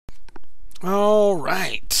All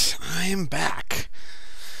right, I am back.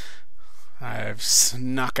 I've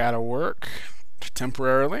snuck out of work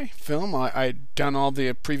temporarily. I'd done all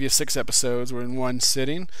the previous 6 episodes were in one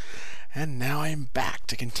sitting, and now I'm back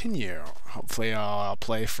to continue. Hopefully, I'll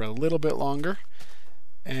play for a little bit longer,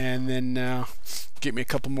 and then get me a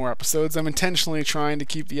couple more episodes. I'm intentionally trying to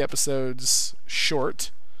keep the episodes short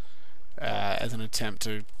as an attempt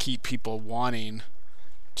to keep people wanting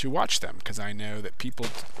to watch them, because I know that people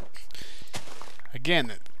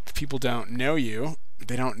don't know you.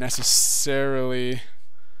 They don't necessarily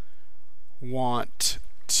want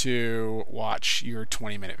to watch your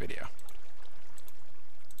 20-minute video.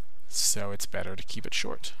 So it's better to keep it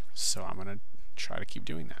short. So I'm going to try to keep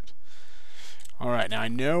doing that. Alright, now I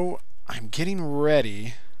know I'm getting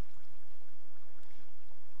ready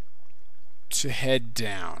to head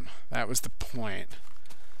down. That was the point.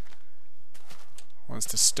 Was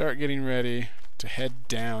to start getting ready to head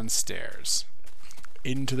downstairs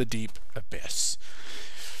into the deep abyss.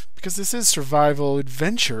 Because this is survival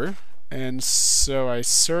adventure, and so I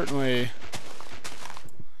certainly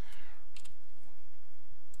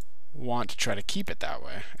want to try to keep it that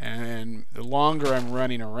way. And the longer I'm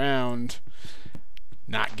running around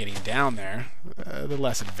not getting down there, the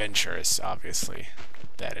less adventurous, obviously,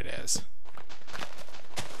 that it is.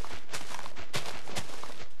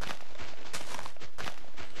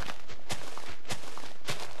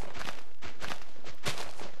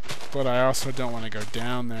 But I also don't want to go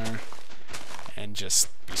down there and just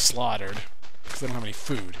be slaughtered because I don't have any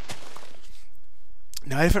food.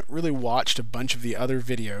 Now, I haven't really watched a bunch of the other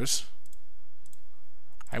videos.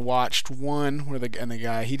 I watched one where the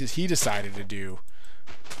guy he decided to do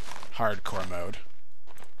hardcore mode.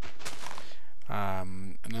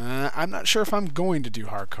 And I'm not sure if I'm going to do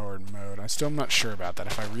hardcore mode. I still am not sure about that.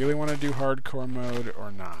 If I really want to do hardcore mode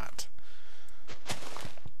or not.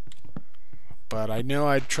 But I know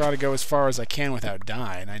I'd try to go as far as I can without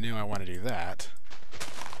dying. I know I want to do that.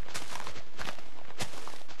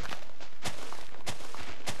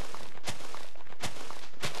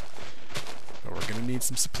 But we're going to need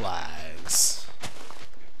some supplies.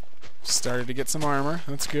 Started to get some armor.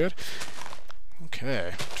 That's good.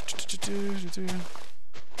 Okay.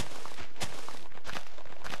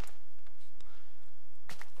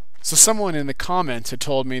 So someone in the comments had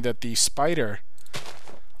told me that the spider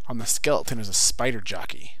on the skeleton is a spider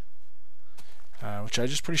jockey, which I'm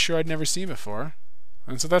just pretty sure I'd never seen before.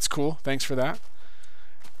 And so that's cool. Thanks for that.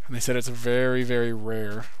 And they said it's a very, very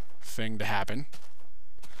rare thing to happen.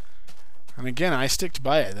 And again, I stick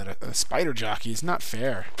by it that a spider jockey is not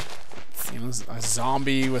fair. It's, a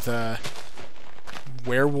zombie with a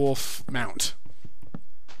werewolf mount.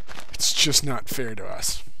 It's just not fair to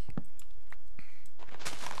us.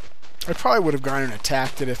 I probably would have gone and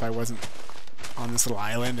attacked it if I wasn't on this little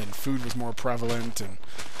island and food was more prevalent and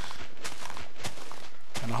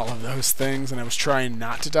all of those things, and I was trying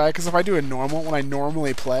not to die, because if I do when I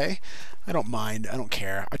normally play, I don't mind, I don't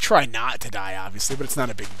care. I try not to die, obviously, but it's not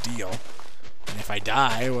a big deal. And if I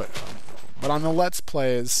die, but on the Let's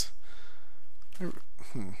Plays, I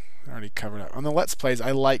already covered up. On the Let's Plays,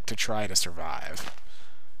 I like to try to survive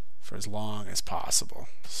for as long as possible.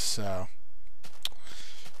 So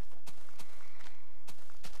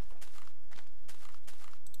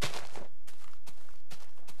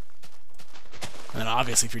and then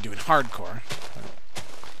obviously if you're doing hardcore.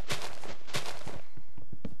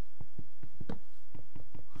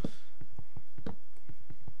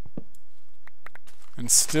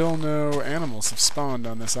 And still no animals have spawned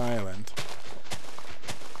on this island.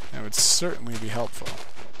 That would certainly be helpful.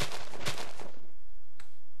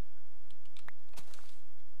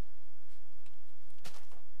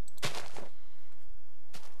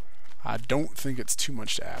 I don't think it's too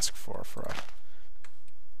much to ask for a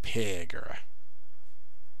pig or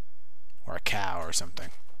a cow or something.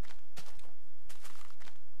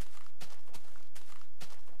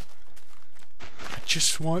 I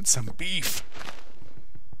just want some beef.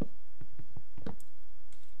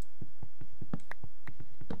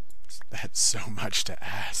 That's so much to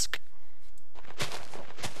ask.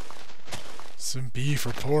 Some beef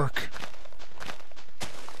or pork.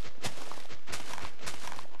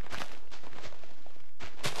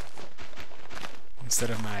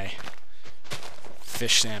 Instead of my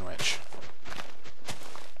fish sandwich.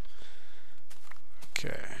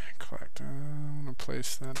 Okay, collect. I'm going to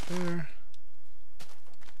place that there.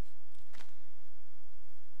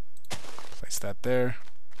 Place that there.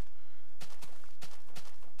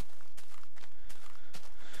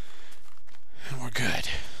 And we're good.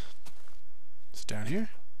 It's down here.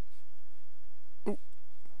 Ooh.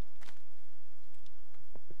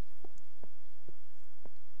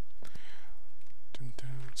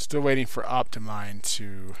 Still waiting for Optimine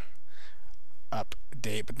to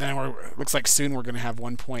update, but then it looks like soon we're going to have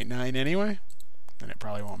 1.9 anyway, then it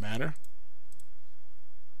probably won't matter.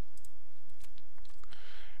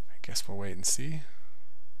 I guess we'll wait and see.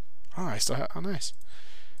 Oh, I still have, oh nice.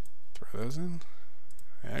 Throw those in.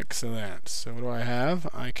 Excellent. So what do I have?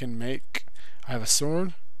 I have a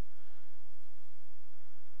sword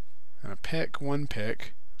and a pick, one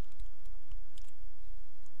pick.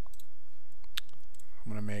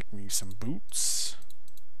 I'm going to make me some boots.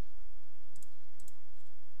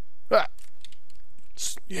 Ah!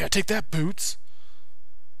 Yeah, take that, boots.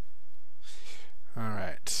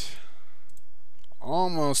 Alright.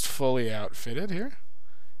 Almost fully outfitted here.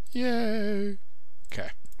 Yay! Okay.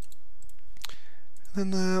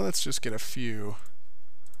 And then let's just get a few.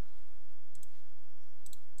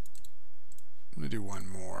 I'm going to do one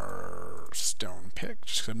more stone pick,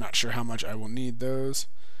 just because I'm not sure how much I will need those.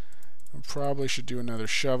 I probably should do another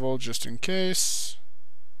shovel just in case.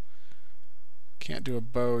 Can't do a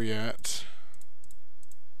bow yet.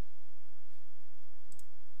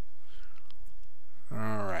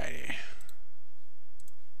 Alrighty.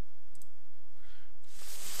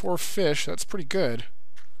 4 fish, that's pretty good.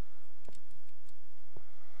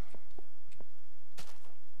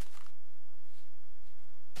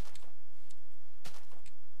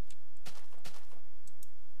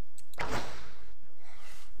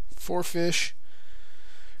 Four fish,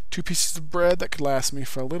 2 pieces of bread, that could last me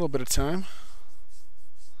for a little bit of time,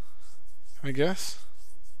 I guess.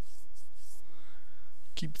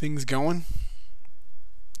 Keep things going.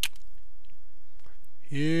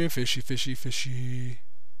 Yeah, fishy, fishy, fishy.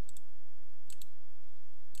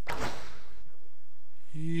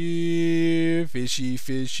 Yeah, fishy,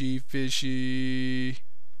 fishy, fishy.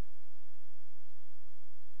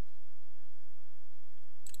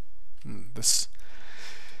 The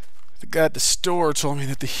guy at the store told me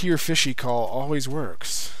that the here fishy call always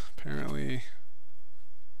works. Apparently,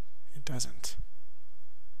 it doesn't.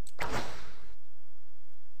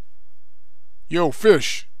 Yo,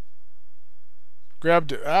 fish!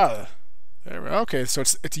 Grabbed it. Ah, there we go. Okay, so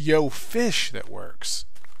it's yo, fish that works.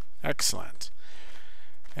 Excellent.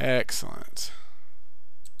 Excellent.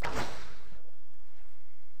 I'll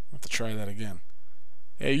have to try that again.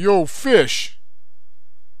 Hey, yo, fish!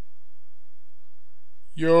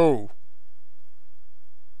 Yo!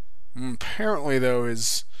 Apparently, though,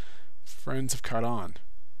 his friends have caught on.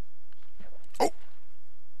 Oh!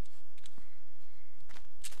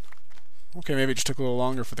 Okay, maybe it just took a little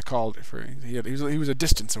longer for the call. He was a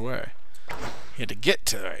distance away. He had to get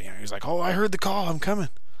to it. He was like, "Oh, I heard the call. I'm coming.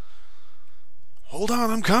 Hold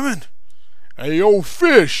on, I'm coming. Hey, yo,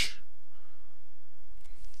 fish!"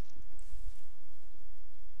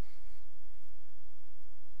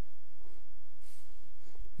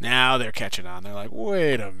 Now they're catching on. They're like,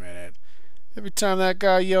 wait a minute. Every time that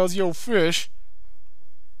guy yells, yo, fish,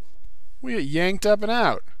 we get yanked up and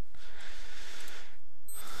out.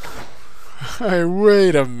 Hey,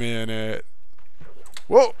 wait a minute.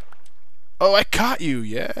 Whoa. Oh, I caught you.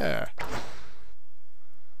 Yeah.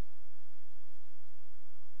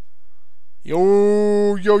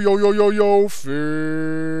 Yo, yo, yo, yo, yo, yo,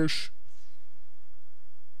 fish.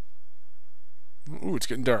 Ooh, it's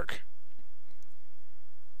getting dark.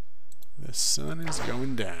 The sun is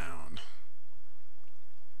going down.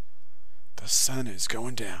 The sun is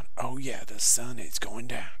going down. Oh yeah, the sun is going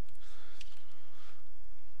down.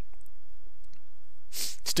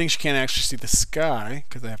 Stinks you can't actually see the sky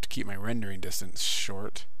because I have to keep my rendering distance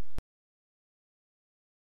short.